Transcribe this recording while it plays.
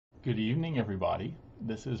Good evening, everybody.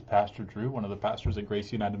 This is Pastor Drew, one of the pastors at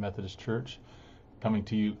Grace United Methodist Church, coming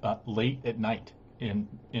to you late at night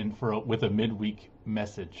with a midweek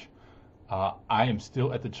message. I am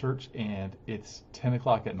still at the church, and it's 10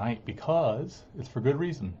 o'clock at night because it's for good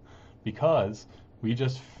reason. Because we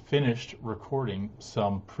just finished recording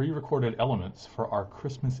some pre-recorded elements for our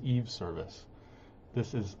Christmas Eve service.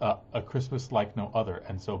 This is a Christmas like no other,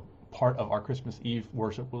 and so part of our Christmas Eve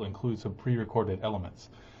worship will include some pre-recorded elements.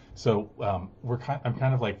 So I'm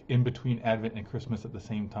kind of like in between Advent and Christmas at the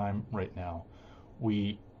same time right now.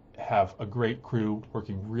 We have a great crew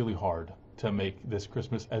working really hard to make this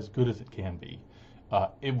Christmas as good as it can be.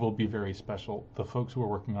 It will be very special. The folks who are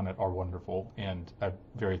working on it are wonderful, and I'm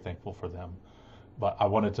very thankful for them. But I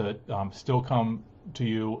wanted to still come to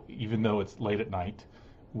you, even though it's late at night,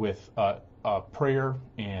 with a prayer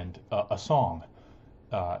and a song.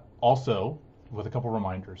 Also, with a couple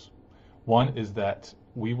reminders. One is that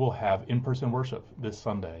we will have in-person worship this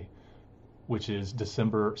Sunday, which is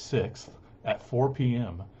December 6th at 4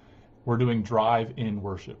 p.m. We're doing drive-in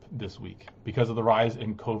worship this week. Because of the rise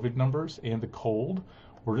in COVID numbers and the cold,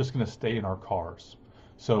 we're just going to stay in our cars.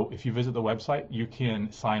 So if you visit the website, you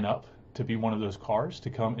can sign up to be one of those cars to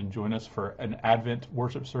come and join us for an Advent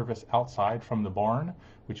worship service outside from the barn,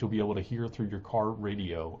 which you'll be able to hear through your car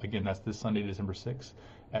radio. Again, that's this Sunday, December 6th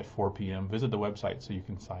at 4 p.m. Visit the website so you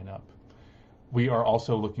can sign up. We are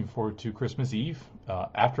also looking forward to Christmas Eve.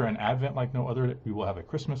 After an Advent like no other, we will have a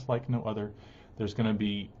Christmas like no other. There's going to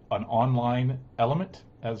be an online element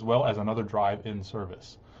as well as another drive-in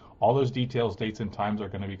service. All those details, dates, and times are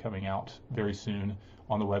going to be coming out very soon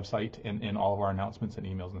on the website and in all of our announcements and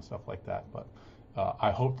emails and stuff like that. But I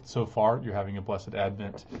hope so far you're having a blessed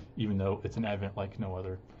Advent, even though it's an Advent like no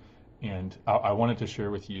other. And I wanted to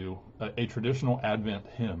share with you a traditional Advent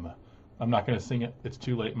hymn. I'm not going to sing it. It's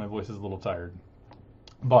too late. My voice is a little tired.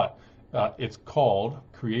 But it's called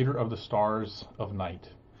Creator of the Stars of Night.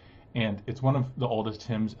 And it's one of the oldest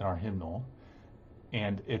hymns in our hymnal.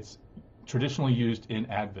 And it's traditionally used in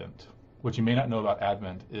Advent. What you may not know about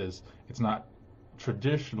Advent is it's not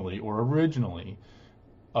traditionally or originally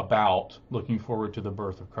about looking forward to the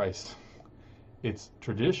birth of Christ. It's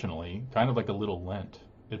traditionally kind of like a little Lent.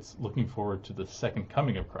 It's looking forward to the second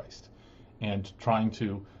coming of Christ and trying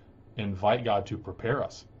to invite God to prepare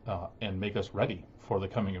us and make us ready for the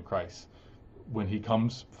coming of Christ when he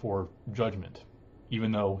comes for judgment.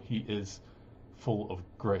 Even though he is full of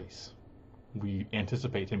grace, we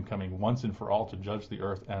anticipate him coming once and for all to judge the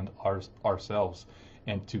earth and ourselves,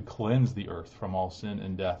 and to cleanse the earth from all sin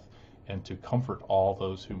and death, and to comfort all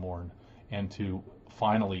those who mourn, and to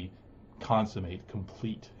finally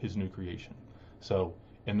complete his new creation. So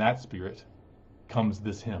in that spirit comes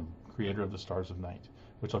this hymn, Creator of the Stars of Night,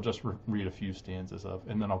 which I'll just read a few stanzas of,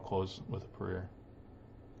 and then I'll close with a prayer.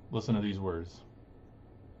 Listen to these words.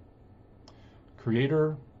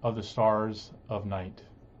 Creator of the stars of night,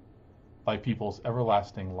 thy people's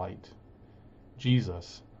everlasting light,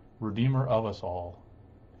 Jesus, Redeemer of us all,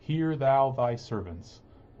 hear thou thy servants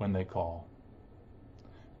when they call.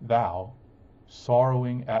 Thou,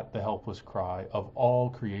 sorrowing at the helpless cry of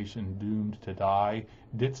all creation doomed to die,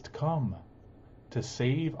 didst come to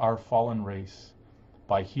save our fallen race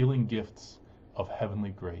by healing gifts of heavenly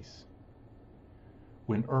grace.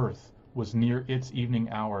 When earth was near its evening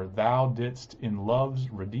hour, thou didst in love's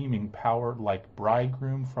redeeming power like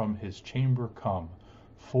bridegroom from his chamber come,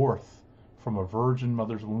 forth from a virgin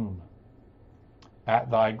mother's womb.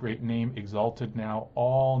 At thy great name exalted now,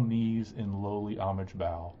 all knees in lowly homage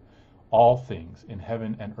bow. All things in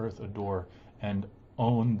heaven and earth adore, and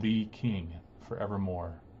own thee King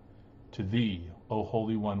forevermore. To thee, O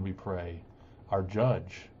Holy One, we pray, our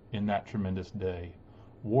judge in that tremendous day.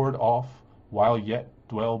 Ward off, while yet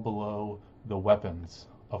dwell below, the weapons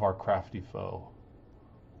of our crafty foe.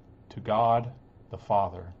 To God the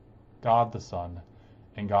Father, God the Son,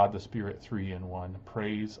 and God the Spirit, three in one,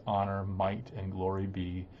 praise, honor, might, and glory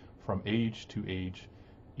be from age to age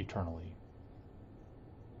eternally.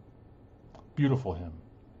 Beautiful hymn.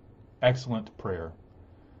 Excellent prayer.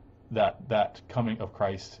 That coming of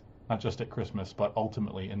Christ, not just at Christmas, but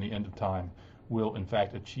ultimately in the end of time, will in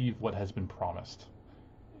fact achieve what has been promised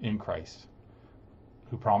in Christ,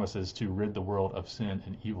 who promises to rid the world of sin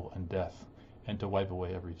and evil and death and to wipe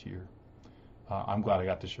away every tear. I'm glad I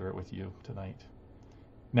got to share it with you tonight.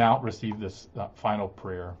 Now receive this final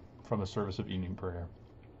prayer from the service of evening prayer.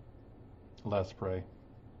 Let's pray.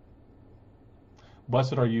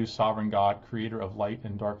 Blessed are you, sovereign God, creator of light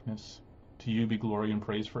and darkness. To you be glory and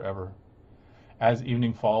praise forever. As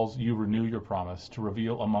evening falls, you renew your promise to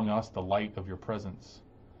reveal among us the light of your presence.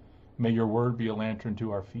 May your word be a lantern to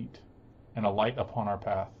our feet and a light upon our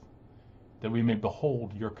path. that we may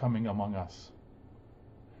behold your coming among us.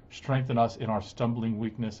 Strengthen us in our stumbling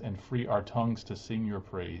weakness and free our tongues to sing your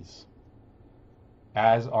praise.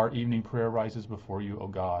 As our evening prayer rises before you, O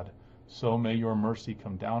God, so may your mercy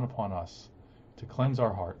come down upon us to cleanse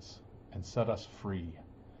our hearts and set us free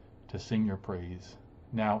to sing your praise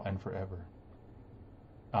now and forever.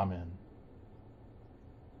 Amen.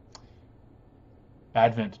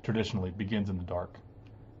 Advent traditionally begins in the dark,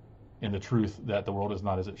 in the truth that the world is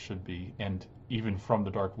not as it should be, and even from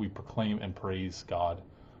the dark we proclaim and praise God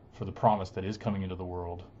for the promise that is coming into the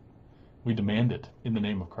world. We demand it in the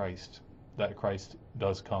name of Christ, that Christ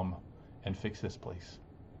does come and fix this place.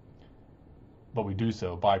 But we do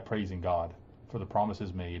so by praising God for the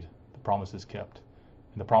promises made, the promises kept,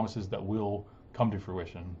 and the promises that will come to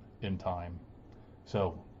fruition in time.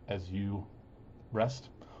 So as you rest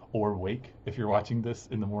or wake, if you're watching this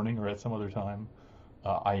in the morning or at some other time,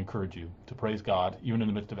 I encourage you to praise God even in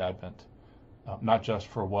the midst of Advent, not just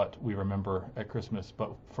for what we remember at Christmas,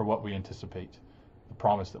 but for what we anticipate, the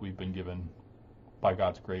promise that we've been given by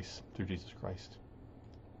God's grace through Jesus Christ.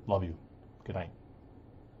 Love you. Good night.